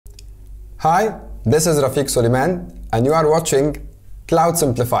Hi, this is Rafiq Soliman, and you are watching Cloud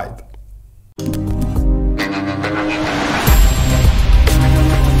Simplified.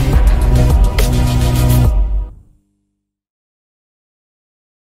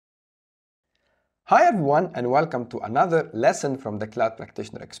 Hi everyone, and welcome to another lesson from the Cloud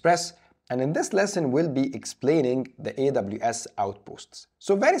Practitioner Express. And in this lesson, we'll be explaining the AWS Outposts.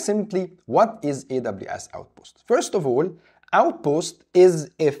 So very simply, what is AWS Outposts? First of all, Outpost is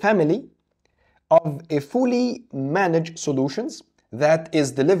a family of a fully managed solutions that is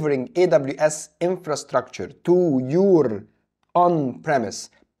delivering AWS infrastructure to your on-premise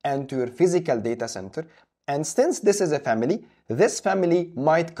and to your physical data center. And since this is a family, this family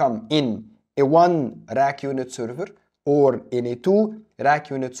might come in a 1 rack unit server or in a 2 rack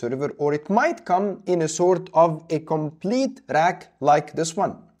unit server, or it might come in a sort of a complete rack like this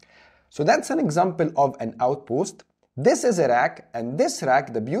one. So that's an example of an outpost. This is a rack, and this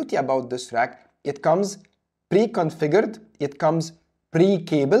rack, the beauty about this rack, it comes pre-configured, it comes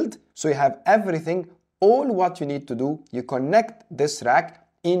pre-cabled, so you have everything. All what you need to do, you connect this rack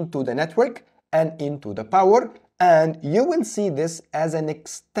into the network and into the power, and you will see this as an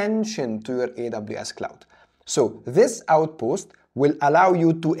extension to your AWS cloud. So this outpost will allow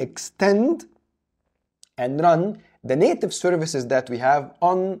you to extend and run the native services that we have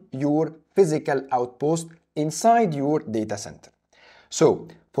on your physical outpost inside your data center. So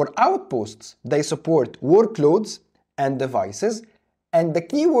for outposts, they support workloads and devices, and the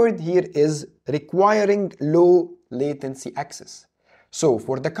keyword here is requiring low latency access. So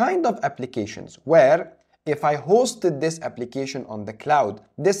for the kind of applications where if I hosted this application on the cloud,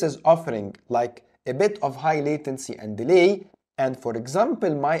 this is offering like a bit of high latency and delay, and for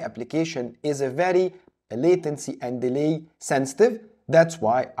example, my application is a very latency and delay sensitive, that's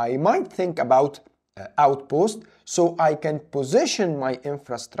why I might think about Outpost, so I can position my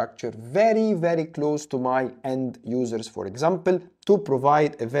infrastructure very, very close to my end users, for example, to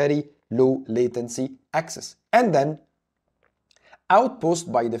provide a very low latency access. And then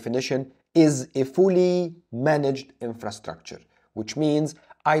Outpost by definition is a fully managed infrastructure, which means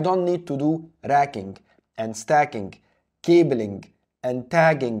I don't need to do racking and stacking, cabling and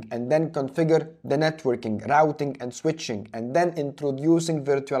tagging, and then configure the networking, routing and switching, and then introducing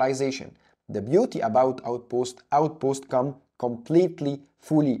virtualization. The beauty about Outpost come completely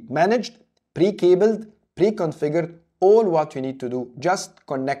fully managed, pre-cabled, pre-configured. All what you need to do, just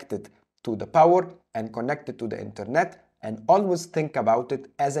connect it to the power and connect it to the internet, and always think about it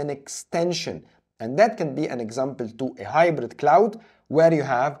as an extension. And that can be an example to a hybrid cloud where you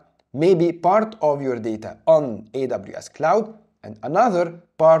have maybe part of your data on AWS cloud and another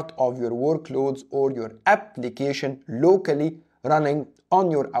part of your workloads or your application locally running on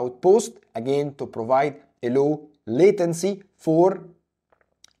your outpost, again to provide a low latency for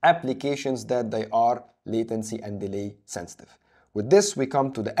applications that they are latency and delay sensitive. With this, we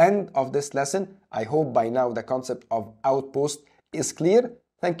come to the end of this lesson. I hope by now the concept of outpost is clear.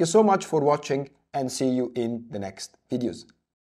 Thank you so much for watching, and see you in the next videos.